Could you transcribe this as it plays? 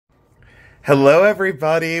Hello,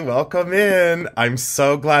 everybody. Welcome in. I'm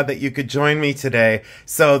so glad that you could join me today.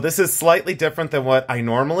 So this is slightly different than what I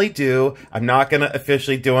normally do. I'm not going to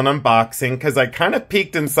officially do an unboxing because I kind of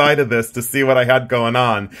peeked inside of this to see what I had going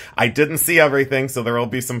on. I didn't see everything, so there will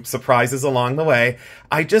be some surprises along the way.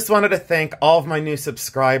 I just wanted to thank all of my new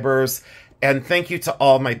subscribers. And thank you to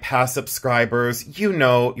all my past subscribers. You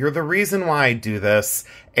know, you're the reason why I do this.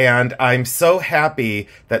 And I'm so happy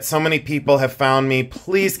that so many people have found me.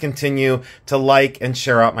 Please continue to like and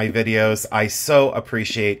share out my videos. I so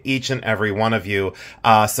appreciate each and every one of you.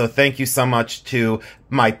 So thank you so much to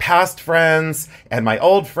my past friends and my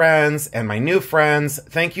old friends and my new friends.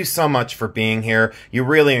 Thank you so much for being here. You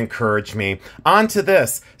really encourage me. On to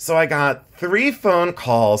this. So I got 3 phone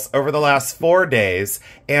calls over the last 4 days,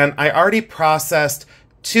 and I already processed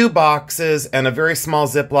 2 boxes and a very small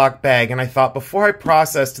Ziploc bag, and I thought before I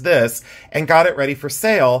processed this and got it ready for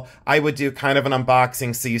sale, I would do kind of an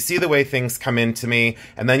unboxing so you see the way things come into me,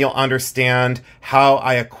 and then you'll understand how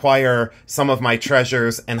I acquire some of my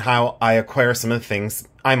treasures and how I acquire some of the things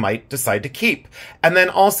I might decide to keep. And then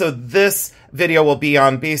also this video will be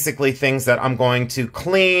on basically things that I'm going to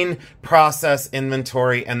clean, process,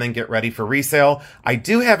 inventory, and then get ready for resale. I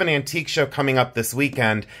do have an antique show coming up this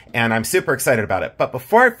weekend, and I'm super excited about it. But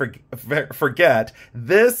before I forget,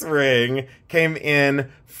 this ring came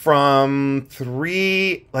in from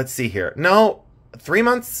 3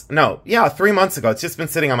 months? No, yeah, 3 months ago. It's just been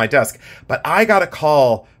sitting on my desk. But I got a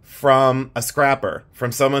call from a scrapper,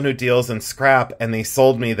 from someone who deals in scrap, and they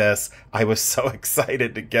sold me this. I was so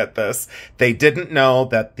excited to get this. They didn't know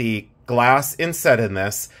that the glass inset in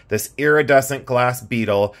this iridescent glass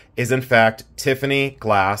beetle, is in fact Tiffany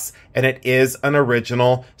glass, and it is an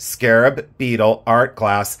original scarab beetle art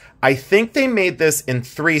glass. I think they made this in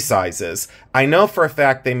 3 sizes. I know for a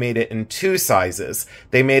fact they made it in 2 sizes.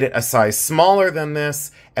 They made it a size smaller than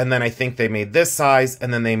this, and then I think they made this size,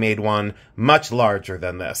 and then they made one much larger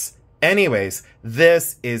than this. Anyways,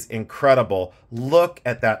 this is incredible. Look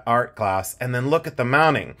at that art glass, and then look at the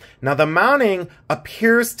mounting. Now, the mounting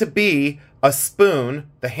appears to be a spoon,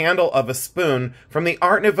 the handle of a spoon from the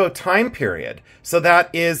Art Nouveau time period. So that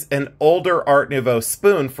is an older Art Nouveau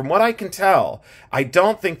spoon from what I can tell. I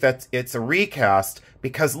don't think that it's a recast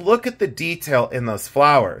because look at the detail in those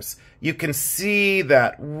flowers. You can see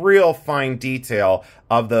that real fine detail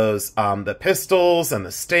of those, the pistils and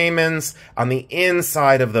the stamens on the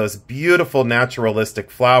inside of those beautiful naturalistic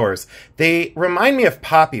flowers. They remind me of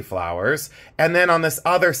poppy flowers. And then on this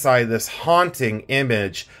other side, this haunting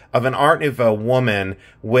image of an Art Nouveau woman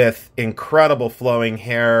with incredible flowing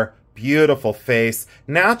hair, beautiful face,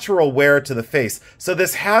 natural wear to the face. So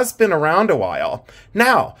this has been around a while.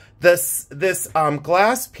 Now, this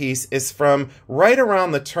glass piece is from right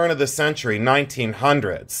around the turn of the century,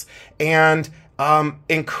 1900s. And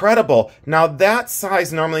incredible. Now, that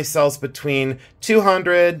size normally sells between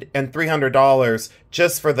 $200 and $300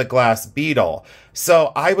 just for the glass beetle.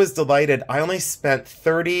 So I was delighted. I only spent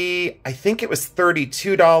I think it was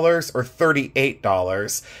 $32 or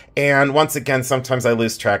 $38. And once again, sometimes I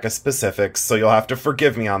lose track of specifics, so you'll have to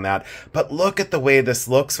forgive me on that. But look at the way this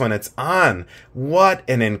looks when it's on. What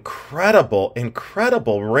an incredible,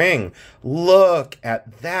 incredible ring. Look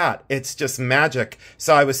at that. It's just magic.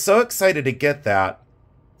 So I was so excited to get that.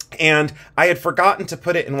 And I had forgotten to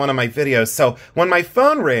put it in one of my videos. So when my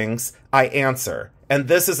phone rings, I answer. And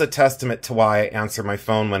this is a testament to why I answer my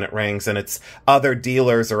phone when it rings, and it's other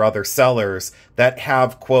dealers or other sellers that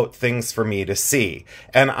have, quote, things for me to see.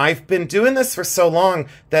 And I've been doing this for so long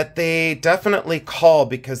that they definitely call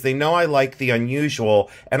because they know I like the unusual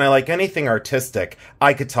and I like anything artistic.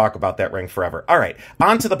 I could talk about that ring forever. All right,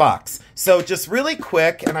 on to the box. So just really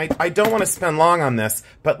quick, and I don't want to spend long on this,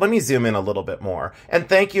 but let me zoom in a little bit more. And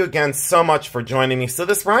thank you again so much for joining me. So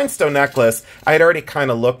this rhinestone necklace, I had already kind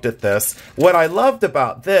of looked at this. What I loved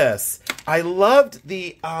about this, I loved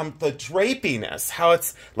the drapiness, how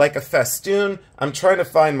it's like a festoon. I'm trying to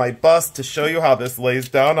find my bust to show you how this lays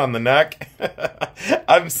down on the neck.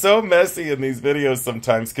 I'm so messy in these videos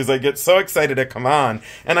sometimes because I get so excited to come on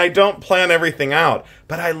and I don't plan everything out.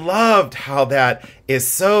 But I loved how that is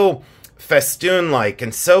so festoon-like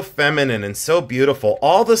and so feminine and so beautiful.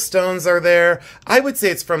 All the stones are there. I would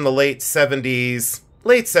say it's from the late 70s,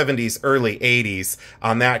 late 70s, early 80s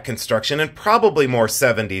on that construction, and probably more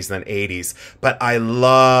 70s than 80s. But I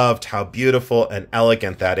loved how beautiful and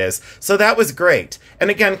elegant that is. So that was great. And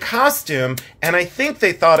again, costume, and I think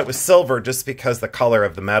they thought it was silver just because the color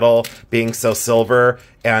of the metal being so silver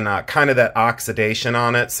and kind of that oxidation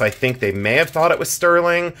on it. So I think they may have thought it was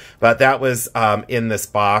sterling, but that was in this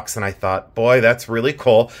box, and I thought, boy, that's really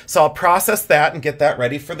cool. So I'll process that and get that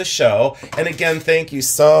ready for the show. And again, thank you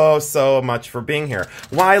so much for being here.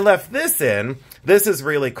 Why I left this in, this is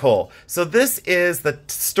really cool. So this is the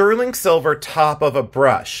sterling silver top of a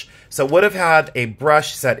brush. So would have had a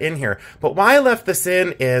brush set in here. But why I left this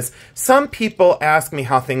in is some people ask me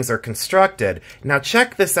how things are constructed. Now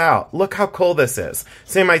check this out. Look how cool this is.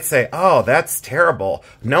 So you might say, oh, that's terrible.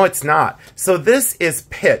 No, it's not. So this is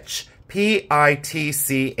pitch,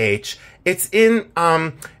 P-I-T-C-H. It's in,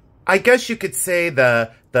 I guess you could say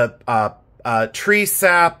the tree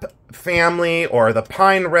sap family or the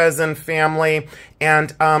pine resin family.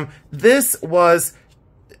 And this was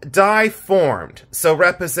dye formed, so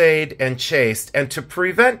reposade and chased, and to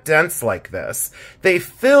prevent dents like this, they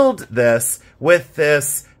filled this with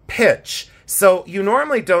this pitch. So you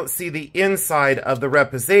normally don't see the inside of the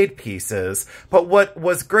reposade pieces, but what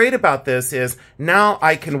was great about this is now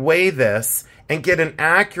I can weigh this and get an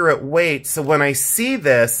accurate weight, so when I see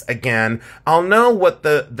this again, I'll know what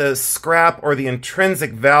the scrap or the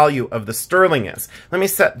intrinsic value of the sterling is. Let me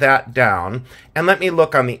set that down, and let me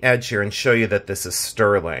look on the edge here and show you that this is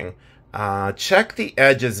sterling. Check the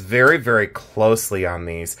edges very closely on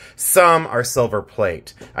these. Some are silver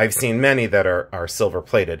plate. I've seen many that are silver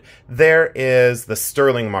plated. There is the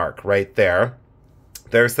sterling mark right there.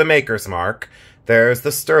 There's the maker's mark. There's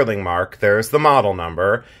the sterling mark. There's the model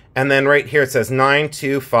number. And then right here it says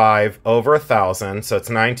 925 over 1,000. So it's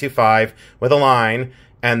 925 with a line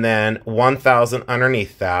and then 1,000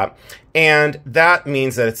 underneath that. And that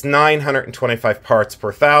means that it's 925 parts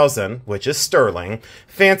per thousand, which is sterling.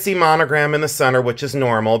 Fancy monogram in the center, which is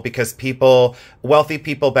normal because people, wealthy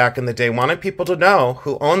people back in the day wanted people to know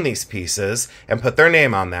who owned these pieces and put their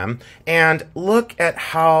name on them. And look at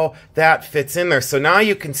how that fits in there. So now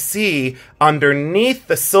you can see underneath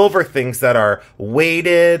the silver things that are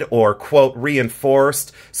weighted or, quote,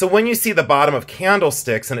 reinforced. So when you see the bottom of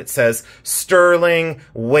candlesticks and it says sterling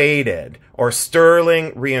weighted or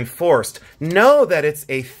sterling reinforced, know that it's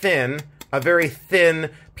a very thin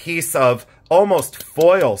piece of almost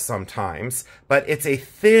foil sometimes, but it's a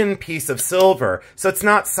thin piece of silver, so it's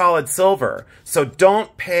not solid silver. So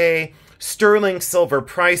don't pay sterling silver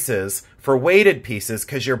prices for weighted pieces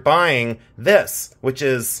because you're buying this, which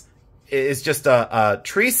is just a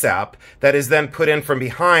tree sap that is then put in from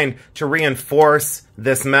behind to reinforce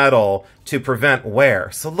this metal to prevent wear.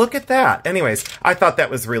 So look at that. Anyways, I thought that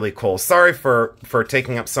was really cool. Sorry for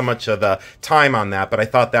taking up so much of the time on that, but I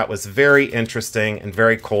thought that was very interesting and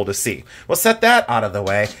very cool to see. We'll set that out of the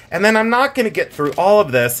way, and then I'm not going to get through all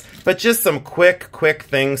of this, but just some quick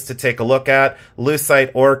things to take a look at.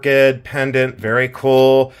 Lucite orchid pendant, very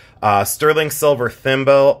cool. Sterling silver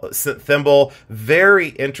thimble, very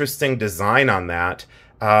interesting design on that.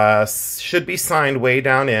 Should be signed way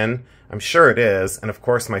down in. I'm sure it is. And of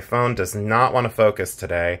course, my phone does not want to focus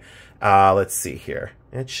today. Let's see here.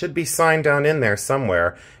 It should be signed down in there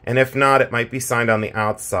somewhere. And if not, it might be signed on the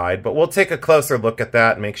outside. But we'll take a closer look at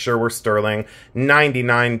that and make sure we're sterling.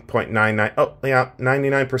 99.99. Oh, yeah,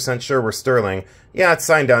 99% sure we're sterling. Yeah, it's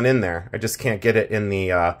signed down in there. I just can't get it in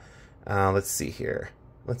the, let's see here.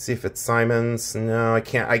 Let's see if it's Simon's. No, I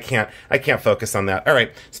can't focus on that. All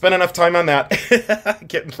right, spent enough time on that.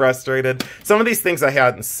 Getting frustrated. Some of these things I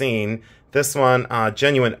hadn't seen. This one,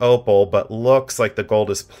 genuine opal, but looks like the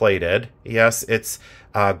gold is plated. Yes, it's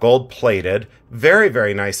gold plated.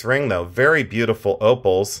 Very nice ring, though. Very beautiful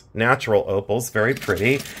opals, natural opals, very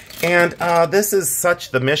pretty. And this is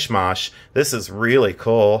such the mishmash. This is really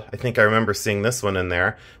cool. I think I remember seeing this one in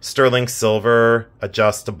there. Sterling silver,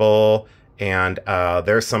 adjustable. And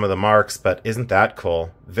there's some of the marks, but isn't that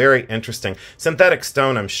cool? Very interesting. Synthetic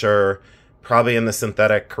stone, I'm sure, probably in the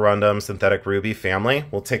synthetic corundum, synthetic ruby family.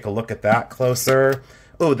 We'll take a look at that closer.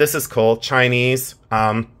 Ooh, this is cool. Chinese.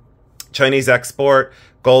 Chinese export,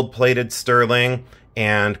 gold-plated sterling,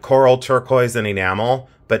 and coral, turquoise, and enamel.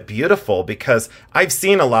 But beautiful, because I've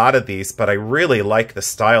seen a lot of these, but I really like the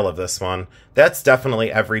style of this one. That's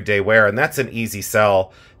definitely everyday wear, and that's an easy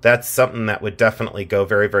sell. That's something that would definitely go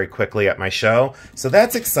very quickly at my show. So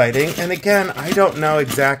that's exciting. And again, I don't know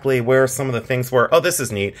exactly where some of the things were. Oh, this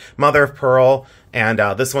is neat. Mother of pearl. And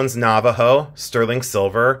this one's Navajo, sterling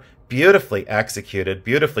silver. Beautifully executed,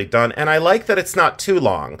 beautifully done. And I like that it's not too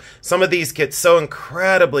long. Some of these get so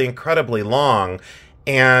incredibly long.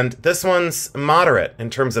 And this one's moderate in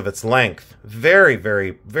terms of its length. Very,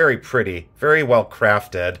 very, very pretty. Very well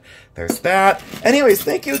crafted. There's that. Anyways,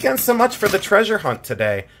 thank you again so much for the treasure hunt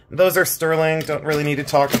today. Those are sterling. Don't really need to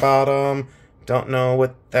talk about them. Don't know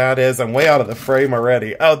what that is. I'm way out of the frame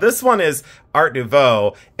already. Oh, this one is Art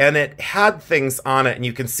Nouveau, and it had things on it, and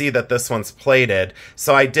you can see that this one's plated.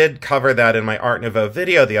 So I did cover that in my Art Nouveau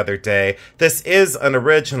video the other day. This is an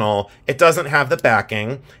original. It doesn't have the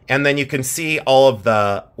backing, and then you can see all of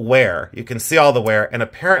the wear. You can see all the wear, and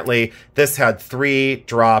apparently this had 3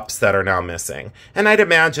 drops that are now missing. And I'd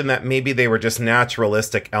imagine that maybe they were just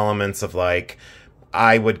naturalistic elements of, like,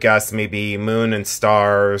 I would guess maybe moon and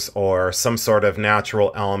stars or some sort of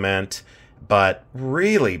natural element, but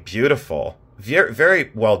really beautiful. Very,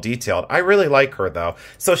 very well detailed. I really like her, though.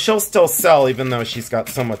 So she'll still sell even though she's got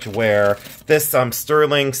so much wear. This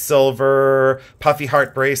sterling silver puffy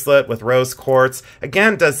heart bracelet with rose quartz.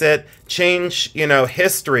 Again, does it change, you know,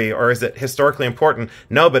 history, or is it historically important?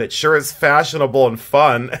 No, but it sure is fashionable and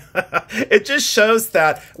fun. It just shows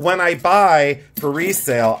that when I buy for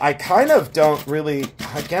resale, I kind of don't really,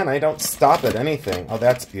 again, I don't stop at anything. Oh,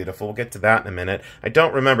 that's beautiful. We'll get to that in a minute. I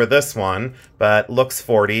don't remember this one, but looks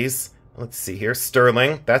 40s. Let's see here.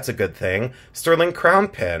 Sterling. That's a good thing. Sterling crown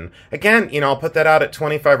pin. Again, you know, I'll put that out at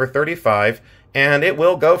 25 or 35, and it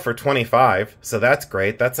will go for 25. So that's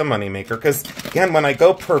great. That's a moneymaker. Because, again, when I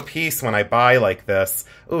go per piece, when I buy like this...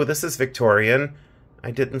 Ooh, this is Victorian.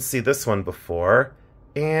 I didn't see this one before.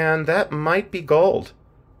 And that might be gold.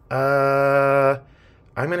 I'm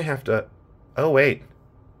going to have to... Oh, wait.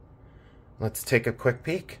 Let's take a quick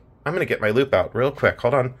peek. I'm going to get my loop out real quick.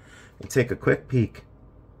 Hold on. Let's take a quick peek.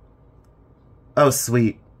 Oh,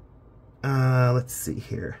 sweet. Let's see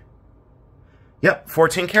here. Yep,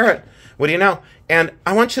 14 karat. What do you know? And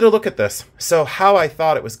I want you to look at this. So how I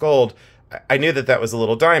thought it was gold, I knew that that was a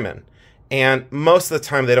little diamond. And most of the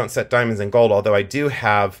time they don't set diamonds in gold, although I do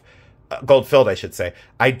have, gold filled, I should say.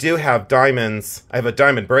 I do have diamonds. I have a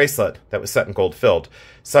diamond bracelet that was set in gold filled.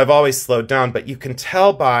 So I've always slowed down, but you can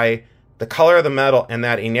tell by the color of the metal and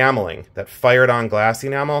that enameling, that fired on glass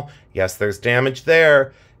enamel. Yes, there's damage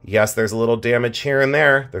there. Yes, there's a little damage here and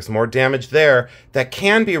there. There's more damage there. That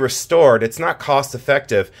can be restored. It's not cost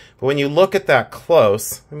effective. But when you look at that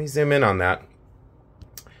close, let me zoom in on that.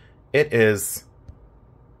 It is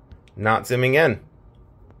not zooming in.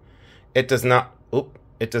 It does not,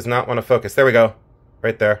 it does not want to focus. There we go.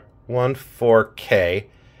 Right there. 14K.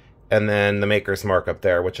 And then the maker's mark up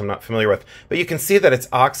there, which I'm not familiar with. But you can see that it's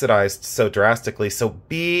oxidized so drastically. So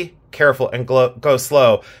be careful and go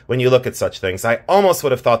slow when you look at such things. I almost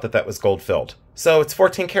would have thought that that was gold filled. So it's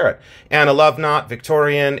 14 karat. And a love knot,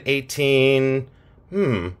 Victorian,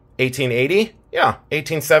 1880? Yeah,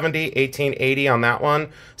 1870, 1880 on that one.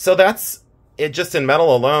 So that's it just in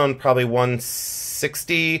metal alone, probably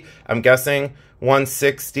 160, I'm guessing.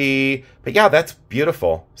 160, but yeah, that's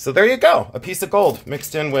beautiful. So there you go, a piece of gold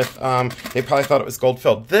mixed in with, they probably thought it was gold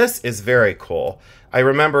filled. This is very cool. I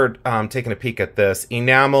remembered taking a peek at this.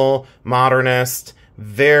 Enamel, modernist,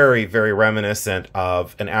 very, very reminiscent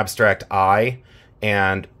of an abstract eye,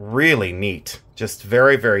 and really neat. Just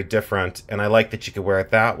very, very different, and I like that you could wear it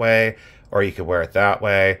that way, or you could wear it that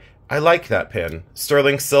way. I like that pin.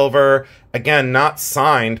 Sterling silver, again, not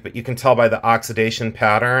signed, but you can tell by the oxidation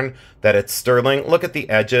pattern that it's sterling. Look at the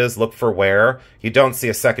edges, look for wear. You don't see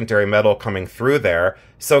a secondary metal coming through there.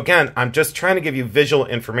 So again, I'm just trying to give you visual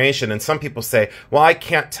information, and some people say, well, I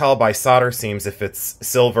can't tell by solder seams if it's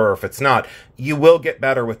silver or if it's not. You will get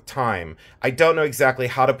better with time. I don't know exactly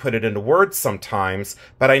how to put it into words sometimes,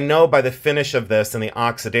 but I know by the finish of this and the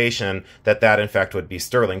oxidation that that in fact would be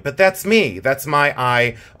sterling. But that's me. That's my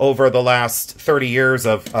eye over the last 30 years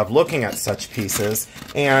of looking at such pieces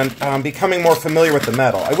and becoming more familiar with the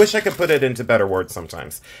metal. I wish I could put it into better words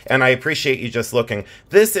sometimes. And I appreciate you just looking.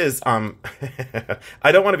 This is,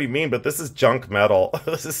 I don't want to be mean, but this is junk metal.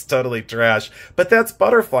 This is totally trash. But that's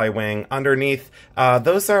butterfly wing underneath.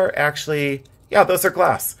 Those are actually, yeah, those are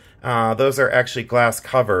glass. Those are actually glass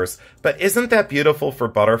covers. But isn't that beautiful for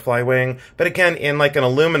butterfly wing? But again, in like an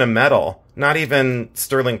aluminum metal, not even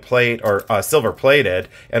sterling plate or silver plated,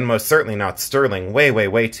 and most certainly not sterling. Way, way,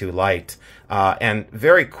 way too light. And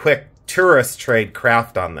very quick tourist trade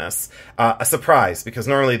craft on this. A surprise, because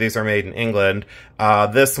normally these are made in England.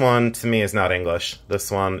 This one, to me, is not English. This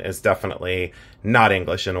one is definitely not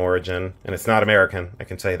English in origin, and it's not American, I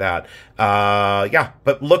can tell you that. Yeah,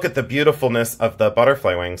 but look at the beautifulness of the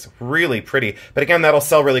butterfly wings. Really pretty. But again, that'll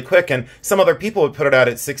sell really quick, and some other people would put it out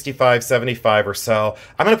at 65, 75 or so.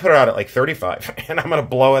 I'm going to put it out at like 35, and I'm going to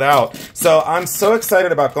blow it out. So I'm so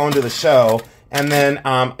excited about going to the show. And then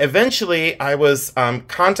eventually I was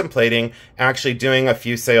contemplating actually doing a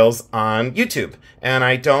few sales on YouTube. And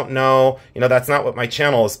I don't know, that's not what my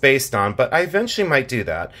channel is based on, but I eventually might do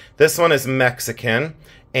that. This one is Mexican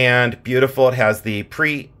and beautiful. It has the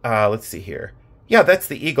let's see here. Yeah, that's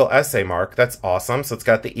the Eagle essay mark. That's awesome. So it's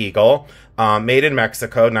got the Eagle, made in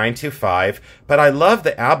Mexico, 925. But I love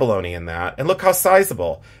the abalone in that. And look how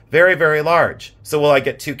sizable. Very, very large. So will I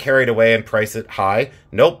get too carried away and price it high?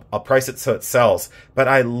 Nope, I'll price it so it sells. But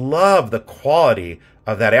I love the quality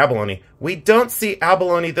of that abalone. We don't see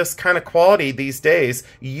abalone this kind of quality these days,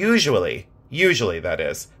 usually that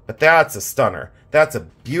is. But that's a stunner. That's a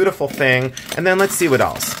beautiful thing. And then let's see what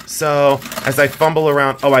else. So as I fumble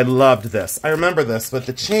around, oh, I loved this. I remember this, but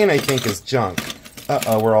the chain I think is junk.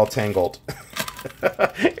 Uh-oh, we're all tangled.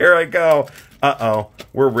 Here I go. Uh-oh,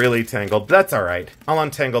 we're really tangled. That's all right. I'll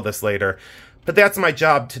untangle this later. But that's my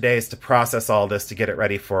job today, is to process all this to get it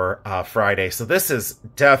ready for Friday. So this is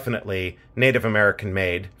definitely Native American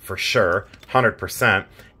made, for sure, 100%.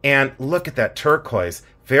 And look at that turquoise.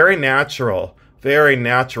 Very natural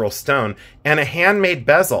stone. And a handmade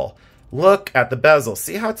bezel. Look at the bezel.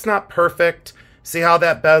 See how it's not perfect? See how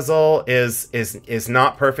that bezel is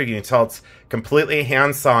not perfect? You can tell it's completely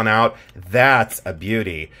hand sawn out. That's a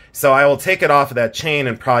beauty. So I will take it off of that chain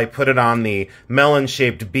and probably put it on the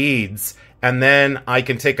melon-shaped beads. And then I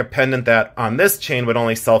can take a pendant that on this chain would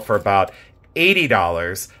only sell for about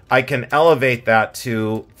 $80. I can elevate that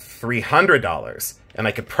to $300. And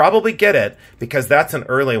I could probably get it because that's an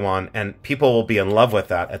early one and people will be in love with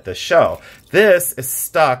that at this show. This is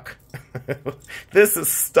stuck.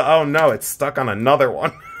 Oh no, it's stuck on another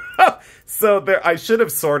one. So I should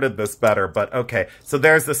have sorted this better, but okay. So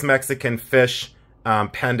there's this Mexican fish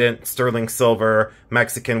pendant, sterling silver,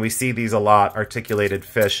 Mexican. We see these a lot, articulated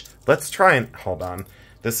fish. Let's try and, hold on.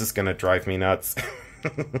 This is going to drive me nuts.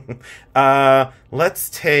 Let's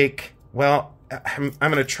take, well, I'm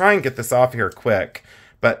going to try and get this off here quick.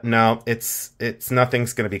 But no, it's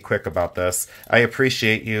nothing's going to be quick about this. I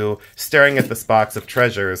appreciate you staring at this box of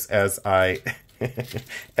treasures as I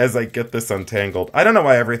as I get this untangled. I don't know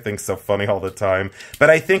why everything's so funny all the time, but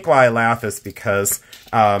I think why I laugh is because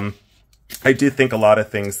I do think a lot of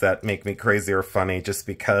things that make me crazy are funny, just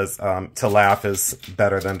because to laugh is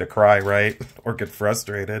better than to cry, right? Or get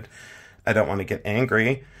frustrated. I don't want to get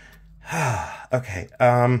angry. Okay,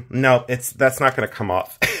 no, that's not going to come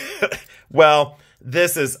off. Well,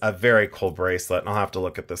 this is a very cool bracelet, and I'll have to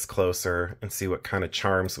look at this closer and see what kind of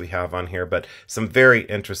charms we have on here, but some very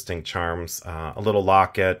interesting charms. A little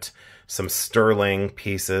locket, some sterling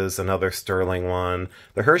pieces, another sterling one.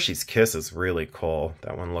 The Hershey's Kiss is really cool.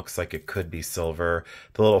 That one looks like it could be silver.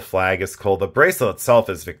 The little flag is cool. The bracelet itself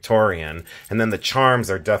is Victorian, and then the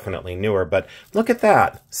charms are definitely newer, but look at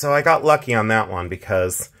that. So I got lucky on that one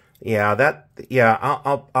because... I'll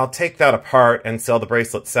take that apart and sell the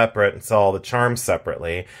bracelet separate and sell all the charms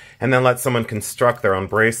separately, and then let someone construct their own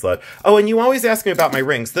bracelet. Oh, and you always ask me about my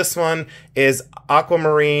rings. This one is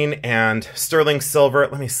aquamarine and sterling silver.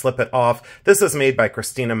 Let me slip it off. This is made by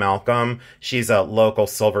Christina Malcolm. She's a local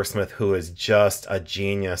silversmith who is just a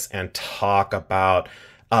genius, and talk about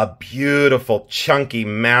a beautiful, chunky,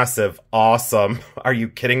 massive, awesome. Are you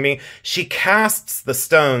kidding me? She casts the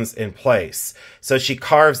stones in place. So she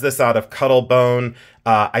carves this out of cuttlebone.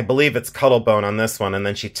 I believe it's cuttlebone on this one. And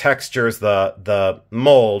then she textures the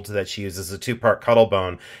mold that she uses, a 2-part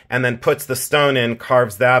cuttlebone, and then puts the stone in,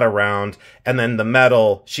 carves that around, and then the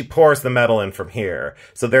metal, she pours the metal in from here.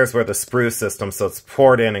 So there's where the sprue system, so it's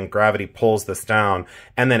poured in and gravity pulls this down,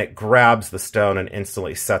 and then it grabs the stone and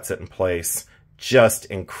instantly sets it in place. Just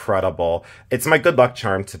incredible. It's my good luck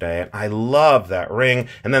charm today. I love that ring.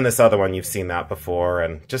 And then this other one, you've seen that before,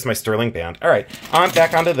 and just my sterling band. All right,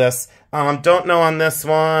 back onto this. Don't know on this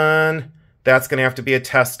one. That's going to have to be a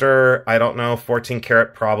tester. I don't know, 14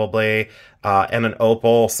 karat probably, and an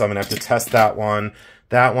opal, so I'm going to have to test that one.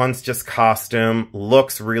 That one's just costume.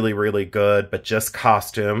 Looks really, really good, but just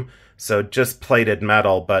costume. So just plated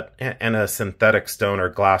metal, but and a synthetic stone or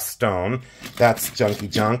glass stone. That's junky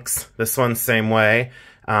junks. This one, same way.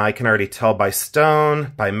 I can already tell by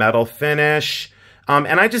stone, by metal finish.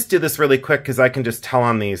 And I just do this really quick because I can just tell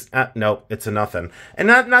on these. Nope, it's a nothing. And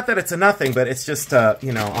not that it's a nothing, but it's just,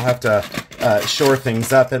 you know, I'll have to shore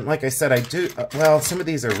things up. And like I said, I do, well, some of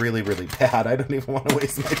these are really, really bad. I don't even want to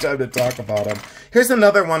waste my time to talk about them. Here's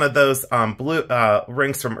another one of those blue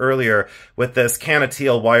rings from earlier with this canna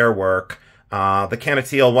teal wire work. the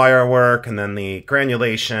canatile wire work, and then the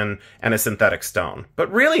granulation, and a synthetic stone.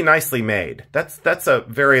 But really nicely made. That's a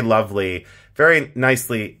very lovely, very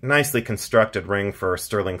nicely constructed ring for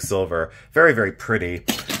sterling silver. Very, very pretty.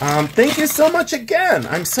 Thank you so much again.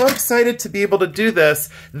 I'm so excited to be able to do this.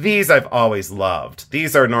 These I've always loved.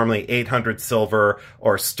 These are normally 800 silver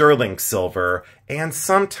or sterling silver, and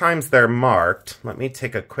sometimes they're marked. Let me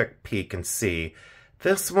take a quick peek and see.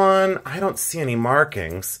 This one, I don't see any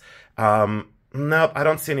markings. Nope, I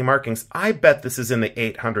don't see any markings. I bet this is in the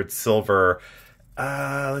 800 silver.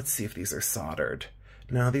 Let's see if these are soldered.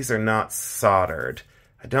 No, these are not soldered.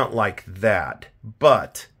 I don't like that.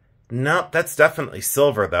 But, nope, that's definitely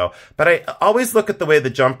silver, though. But I always look at the way the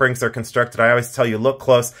jump rings are constructed. I always tell you, look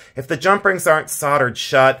close. If the jump rings aren't soldered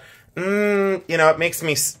shut, you know, it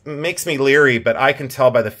makes me leery, but I can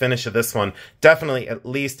tell by the finish of this one, definitely at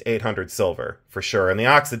least 800 silver, for sure. And the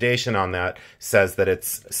oxidation on that says that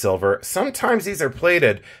it's silver. Sometimes these are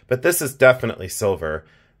plated, but this is definitely silver.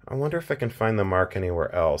 I wonder if I can find the mark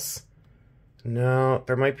anywhere else. No,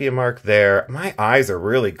 there might be a mark there. My eyes are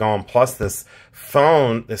really going. Plus this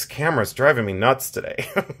phone, this camera's driving me nuts today.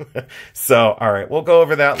 So, all right, we'll go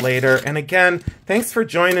over that later. And again, thanks for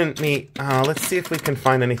joining me. Let's see if we can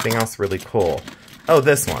find anything else really cool. Oh,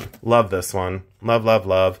 this one. Love this one. Love, love,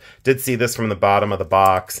 love. Did see this from the bottom of the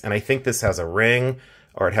box. And I think this has a ring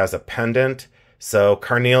or it has a pendant. So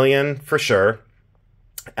carnelian for sure.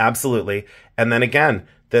 Absolutely. And then again,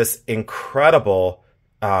 this incredible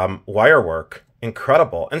wire work.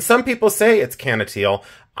 Incredible. And some people say it's canatile.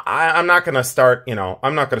 I'm not going to start, you know,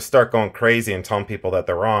 I'm not going to start going crazy and telling people that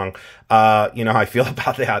they're wrong. You know how I feel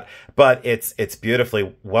about that. But it's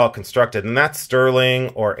beautifully well constructed. And that's sterling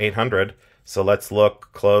or 800. So let's look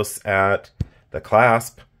close at the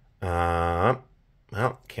clasp. Well,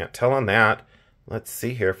 can't tell on that. Let's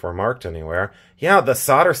see here if we're marked anywhere. Yeah, the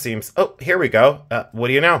solder seems... Oh, here we go. What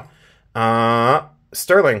do you know?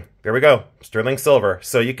 Sterling. There we go. Sterling silver.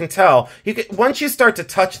 So you can tell. Once you start to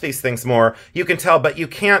touch these things more, you can tell, but you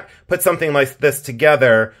can't put something like this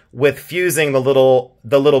together with fusing the little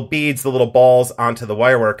beads, the little balls onto the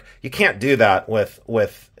wirework. You can't do that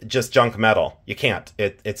with just junk metal. You can't.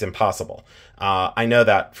 It's impossible. I know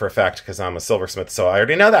that for a fact because I'm a silversmith, so I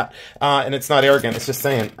already know that. And it's not arrogant. It's just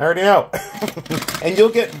saying, I already know. And you'll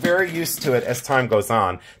get very used to it as time goes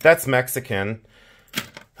on. That's Mexican.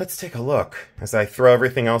 Let's take a look as I throw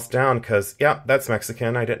everything else down because, yeah, that's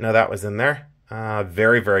Mexican. I didn't know that was in there.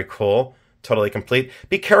 Very, very cool. Totally complete.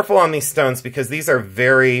 Be careful on these stones because these are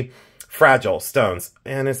very fragile stones.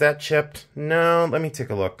 And is that chipped? No, let me take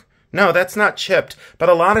a look. No, that's not chipped. But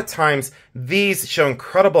a lot of times, these show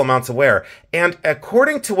incredible amounts of wear. And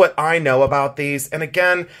according to what I know about these, and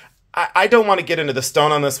again, I don't want to get into the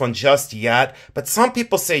stone on this one just yet, but some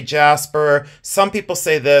people say jasper, some people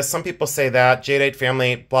say this, some people say that, jadeite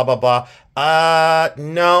family, blah, blah, blah.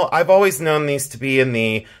 No, I've always known these to be in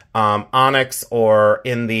the onyx or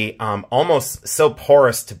in the almost so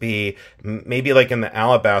porous to be maybe like in the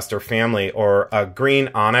alabaster family or a green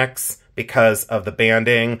onyx because of the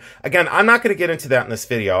banding. Again, I'm not going to get into that in this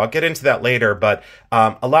video. I'll get into that later, but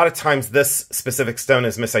a lot of times this specific stone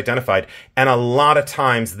is misidentified, and a lot of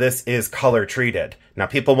times this is color treated. Now,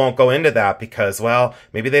 people won't go into that because, well,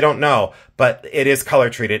 maybe they don't know, but it is color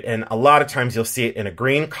treated, and a lot of times you'll see it in a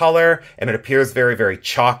green color, and it appears very, very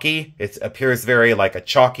chalky. It appears very like a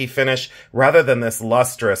chalky finish rather than this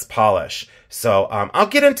lustrous polish. So I'll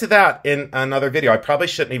get into that in another video. I probably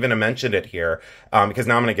shouldn't even have mentioned it here because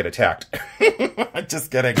now I'm going to get attacked.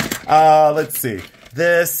 Just kidding. Let's see.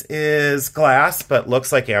 This is glass, but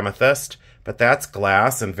looks like amethyst. But that's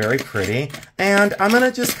glass and very pretty. And I'm going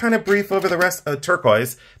to just kind of brief over the rest.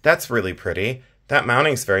 Turquoise. That's really pretty. That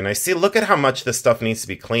mounting's very nice. See, look at how much this stuff needs to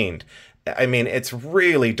be cleaned. I mean, it's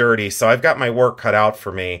really dirty, so I've got my work cut out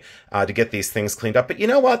for me to get these things cleaned up. But you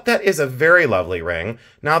know what? That is a very lovely ring.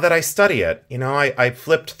 Now that I study it, you know, I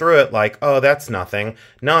flipped through it like, oh, that's nothing.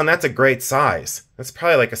 No, and that's a great size. That's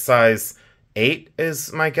probably like a size 8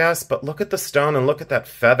 is my guess. But look at the stone and look at that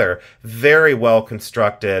feather. Very well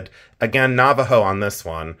constructed. Again, Navajo on this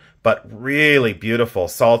one, but really beautiful.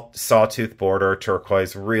 Sawtooth border,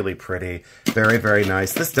 turquoise, really pretty. Very, very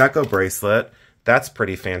nice. This deco bracelet. That's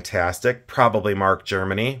pretty fantastic. Probably marked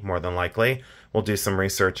Germany, more than likely. We'll do some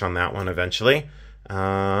research on that one eventually.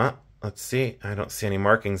 Let's see. I don't see any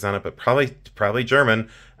markings on it, but probably German.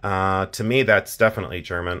 To me, that's definitely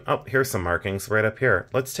German. Oh, here's some markings right up here.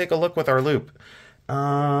 Let's take a look with our loop.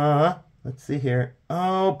 Let's see here.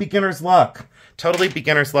 Oh, beginner's luck. Totally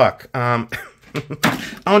beginner's luck. Oh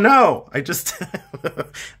no! I just...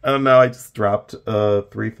 oh no, I just dropped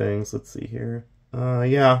 3 things. Let's see here.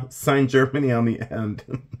 Yeah, signed Germany on the end.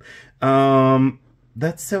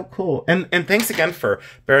 That's so cool. And thanks again for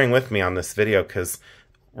bearing with me on this video, because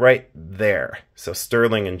right there, so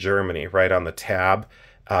Sterling in Germany, right on the tab.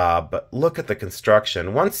 But look at the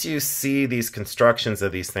construction. Once you see these constructions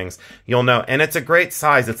of these things, you'll know. And it's a great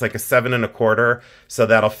size. It's like a 7 1/4, so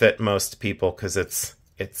that'll fit most people, because it's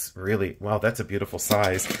really, wow, that's a beautiful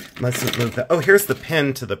size. Let's just move that. Oh, here's the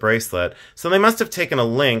pin to the bracelet. So they must have taken a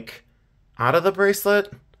link out of the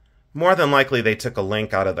bracelet. More than likely, they took a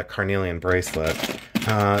link out of the carnelian bracelet.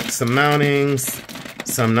 Some mountings,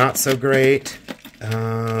 some not so great.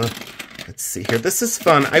 Let's see here. This is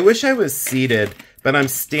fun. I wish I was seated, but I'm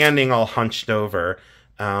standing all hunched over.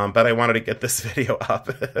 But I wanted to get this video up.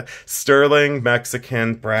 Sterling,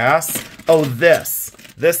 Mexican, brass. Oh, this.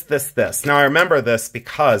 Now, I remember this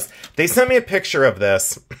because they sent me a picture of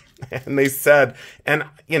this. And they said, and,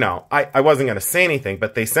 you know, I wasn't going to say anything,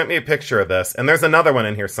 but they sent me a picture of this. And there's another one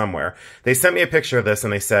in here somewhere. They sent me a picture of this,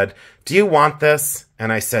 and they said, do you want this?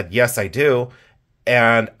 And I said, yes, I do.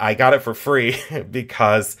 And I got it for free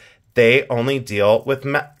because they only deal with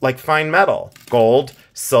like fine metal, gold,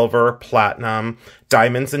 silver, platinum,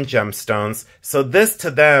 diamonds, and gemstones. So this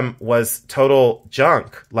to them was total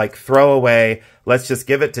junk, like throwaway. Let's just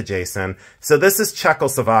give it to Jason. So this is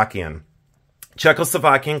Czechoslovakian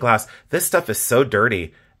glass. This stuff is so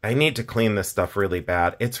dirty. I need to clean this stuff really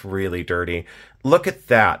bad. It's really dirty. Look at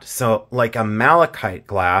that. So like a malachite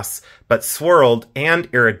glass, but swirled and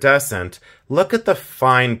iridescent. Look at the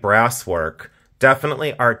fine brass work.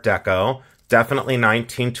 Definitely Art Deco. Definitely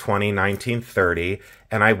 1920, 1930.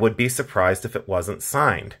 And I would be surprised if it wasn't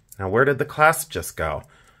signed. Now, where did the clasp just go?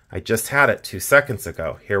 I just had it 2 seconds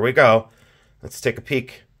ago. Here we go. Let's take a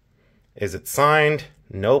peek. Is it signed?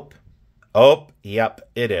 Nope. Oh, yep,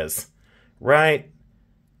 it is. Right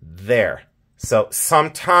there. So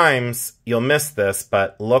sometimes you'll miss this,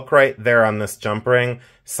 but look right there on this jump ring,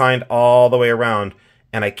 signed all the way around.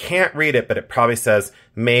 And I can't read it, but it probably says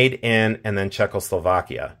made in and then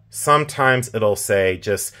Czechoslovakia. Sometimes it'll say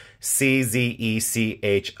just CZECHO.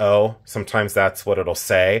 Sometimes that's what it'll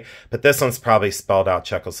say. But this one's probably spelled out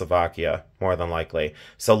Czechoslovakia, more than likely.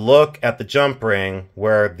 So look at the jump ring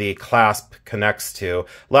where the clasp connects to.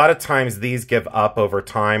 A lot of times these give up over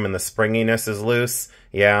time and the springiness is loose.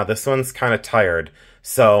 Yeah, this one's kind of tired.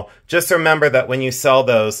 So just remember that when you sell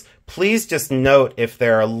those, please just note if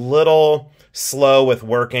they're a little slow with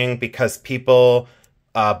working, because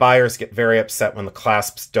buyers get very upset when the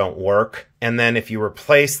clasps don't work. And then if you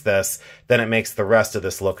replace this, then it makes the rest of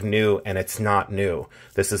this look new, and it's not new.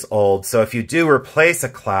 This is old. So if you do replace a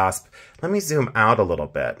clasp, let me zoom out a little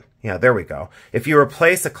bit. Yeah, there we go. If you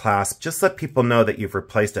replace a clasp, just let people know that you've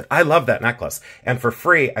replaced it. I love that necklace. And for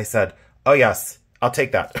free, I said, oh yes, I'll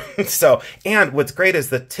take that. So, and what's great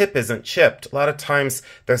is the tip isn't chipped. A lot of times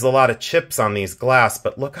there's a lot of chips on these glass,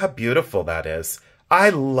 but look how beautiful that is. I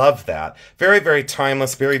love that. Very, very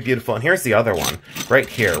timeless, very beautiful. And here's the other one right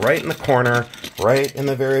here, right in the corner, right in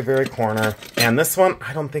the very, very corner. And this one,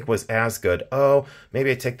 I don't think was as good. Oh,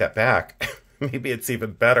 maybe I take that back. Maybe it's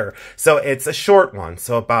even better. So it's a short one.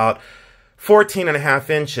 So about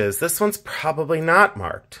 14.5 inches. This one's probably not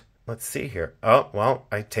marked. Let's see here. Oh, well,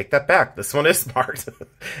 I take that back. This one is marked.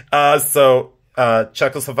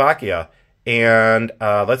 Czechoslovakia. And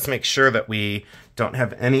let's make sure that we don't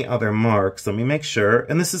have any other marks. Let me make sure.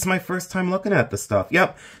 And this is my first time looking at this stuff.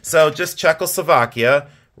 Yep. So just Czechoslovakia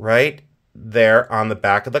right there on the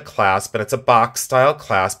back of the clasp, and it's a box style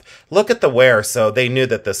clasp. Look at the wear. So they knew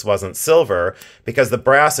that this wasn't silver because the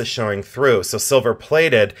brass is showing through. So silver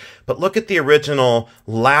plated, but look at the original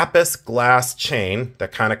lapis glass chain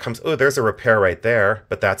that kind of comes. Oh, there's a repair right there,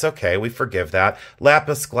 but that's okay. We forgive that.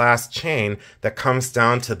 Lapis glass chain that comes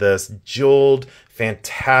down to this jeweled,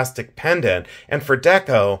 fantastic pendant. And for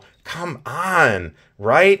deco, come on,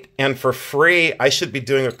 right? And for free, I should be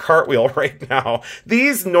doing a cartwheel right now.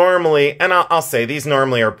 These normally, and I'll say, these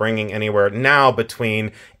normally are bringing anywhere now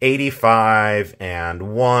between 85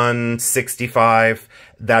 and 165.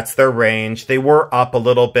 That's their range. They were up a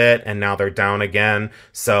little bit, and now they're down again.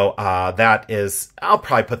 So that is, I'll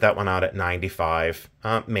probably put that one out at 95.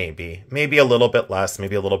 Maybe a little bit less,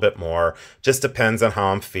 maybe a little bit more. Just depends on how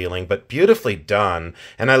I'm feeling, but beautifully done.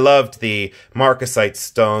 And I loved the marcasite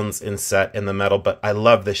stones inset in the metal, but I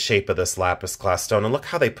love the shape of this lapis glass stone. And look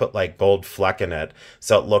how they put like gold fleck in it.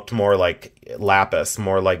 So it looked more like lapis,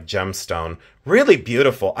 more like gemstone. Really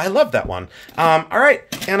beautiful. I love that one. All right.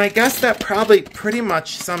 And I guess that probably pretty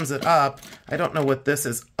much sums it up. I don't know what this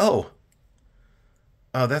is. Oh,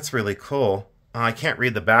 that's really cool. I can't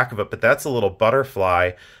read the back of it, but that's a little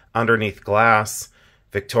butterfly underneath glass.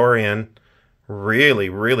 Victorian. Really,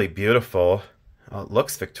 really beautiful. Oh, it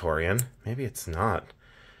looks Victorian. Maybe it's not.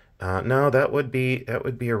 No, that would be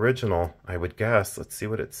original, I would guess. Let's see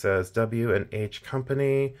what it says. W&H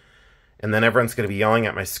Company. And then everyone's going to be yelling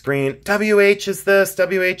at my screen, WH is this,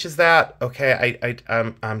 WH is that. Okay,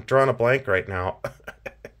 I'm drawing a blank right now.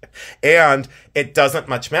 And it doesn't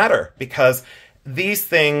much matter because these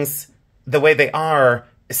things, the way they are,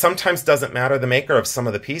 sometimes doesn't matter the maker of some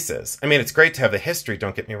of the pieces. I mean, it's great to have the history,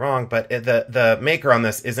 don't get me wrong, but the maker on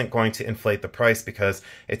this isn't going to inflate the price because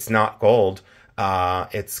it's not gold.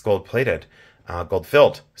 It's gold-plated,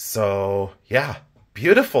 gold-filled. So, yeah.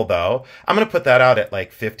 Beautiful, though. I'm going to put that out at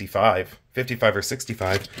like 55 or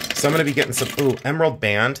 65. So I'm going to be getting some, ooh, emerald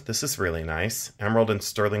band. This is really nice. Emerald and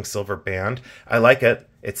sterling silver band. I like it.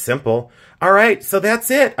 It's simple. All right, so that's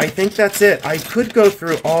it. I think that's it. I could go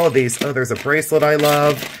through all of these. Oh, there's a bracelet I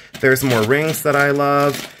love. There's more rings that I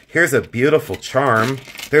love. Here's a beautiful charm.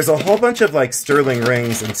 There's a whole bunch of like sterling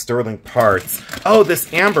rings and sterling parts. Oh,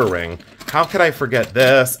 this amber ring. How could I forget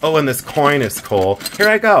this? Oh, and this coin is cool. Here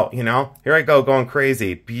I go, you know? Here I go going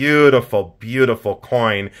crazy. Beautiful, beautiful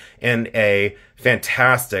coin in a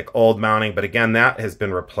fantastic old mounting. But again, that has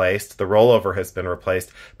been replaced. The rollover has been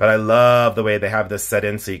replaced. But I love the way they have this set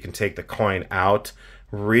in so you can take the coin out.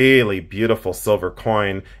 Really beautiful silver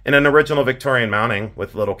coin in an original Victorian mounting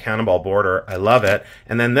with little cannonball border. I love it.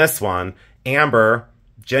 And then this one, amber,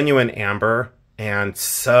 genuine amber, and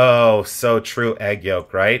so true egg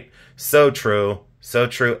yolk, right? So true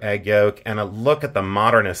egg yolk. And a look at the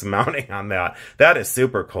modernist mounting on that. That is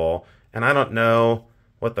super cool. And I don't know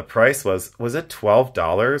what the price was. Was it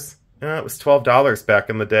 $12? Yeah, it was $12 back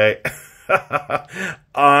in the day.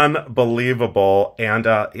 Unbelievable. And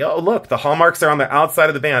oh, look, the hallmarks are on the outside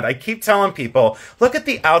of the band. I keep telling people, look at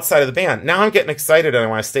the outside of the band. Now I'm getting excited and I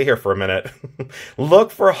want to stay here for a minute.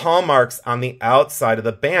 Look for hallmarks on the outside of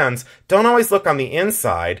the bands. Don't always look on the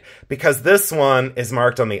inside because this one is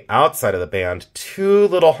marked on the outside of the band. 2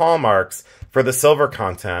 little hallmarks for the silver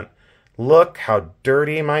content. Look how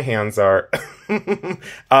dirty my hands are.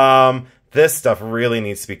 This stuff really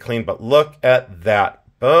needs to be cleaned, but look at that.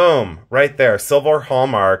 Boom, right there, silver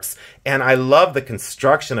hallmarks. And I love the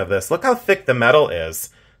construction of this. Look how thick the metal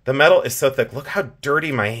is. The metal is so thick. Look how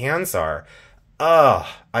dirty my hands are. Ugh,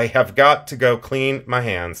 I have got to go clean my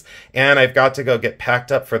hands. And I've got to go get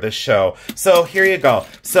packed up for this show. So here you go.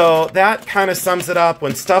 So that kind of sums it up.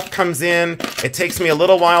 When stuff comes in, it takes me a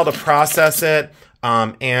little while to process it.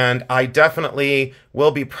 And I definitely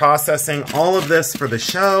will be processing all of this for the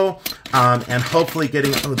show, and hopefully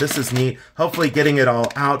getting, oh, this is neat, hopefully getting it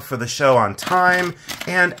all out for the show on time.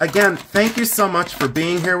 And again, thank you so much for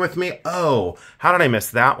being here with me. Oh, how did I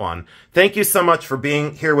miss that one? Thank you so much for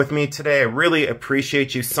being here with me today. I really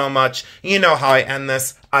appreciate you so much. You know how I end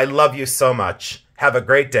this. I love you so much. Have a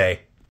great day.